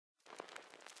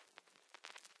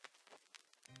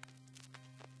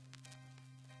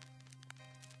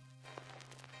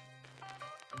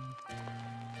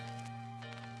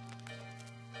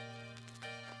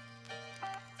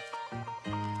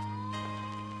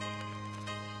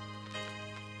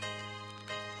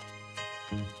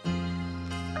Can't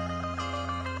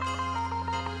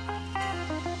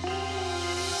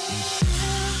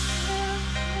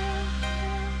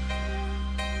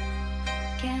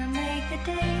make the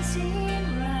day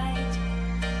seem right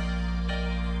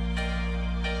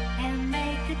and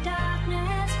make the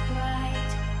darkness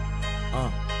bright.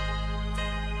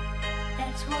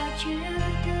 That's what you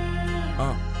do.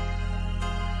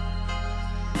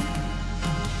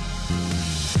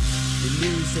 The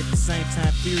lyrics at the same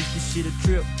time furious, this shit a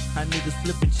trip. How niggas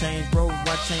flipping, change road,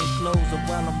 why change clothes? And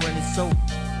while I'm running so,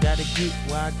 gotta get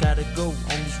where I gotta go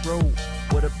on this road.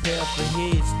 With a pair for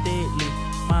heads steadily,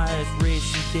 my eyes red,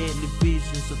 see deadly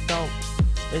visions of thought.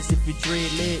 As if it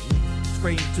dread led me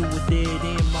straight into a dead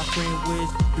end. My friend,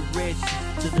 where's the direction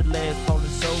to the last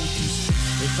fallen soldiers?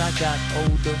 As I got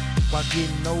older, while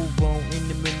getting over on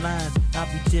enemy lines, I'll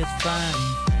be just fine.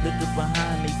 Looking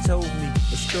behind, they told me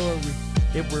a story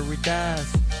that where it dies.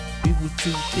 We was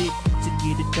too thick to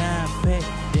get a dime back.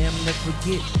 Damn, never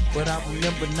forget, but I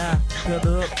remember now.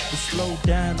 Pedal up and slow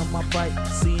down on my bike,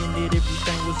 seeing that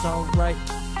everything was alright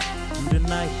through the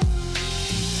night.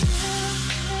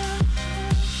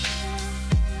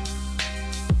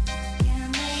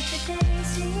 Can't make the day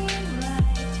seem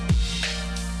right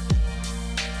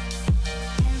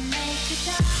and make the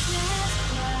darkness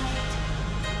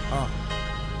bright.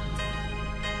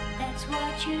 That's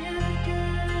what you do.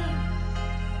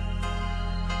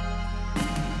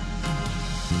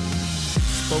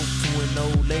 Spoke to an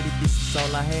old lady, this is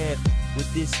all I have. Would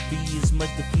this be as much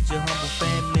to feature humble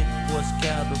family? Voice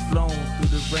cattle blown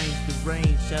through the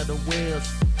rain, shadow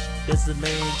wells. There's a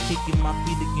land kicking my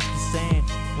feet against the sand.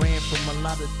 Ran from a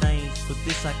lot of things, but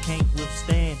this I can't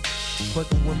withstand.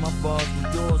 Fucking with my bars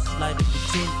with yours, lighting the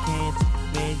tin cans.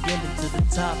 Man yelling to the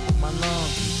top of my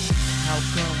lungs. How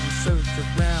come we searched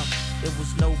around? There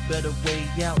was no better way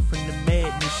out from the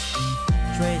madness.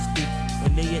 Drastic,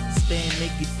 when they at the stand, they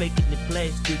get faking the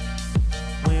plastic.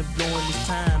 When blowing this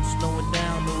time, slowing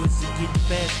down, or is it getting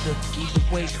faster? Either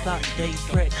way, clock, day,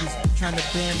 practice, trying to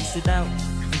balance it out.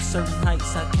 From certain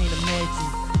heights I can't imagine.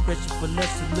 Pressure for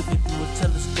lesson, looking through a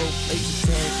telescope, laser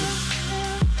tagging.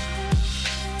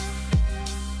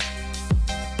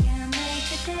 Can't make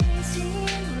the day seem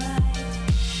right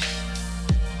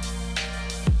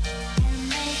and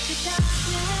make the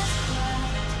darkness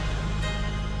bright.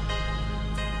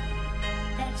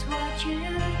 That's what you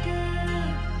do.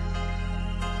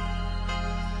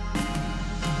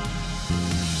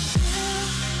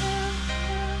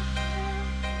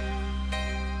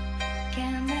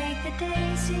 Can't make the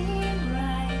day seem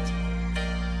right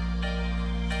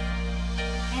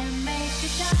and make the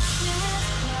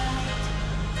darkness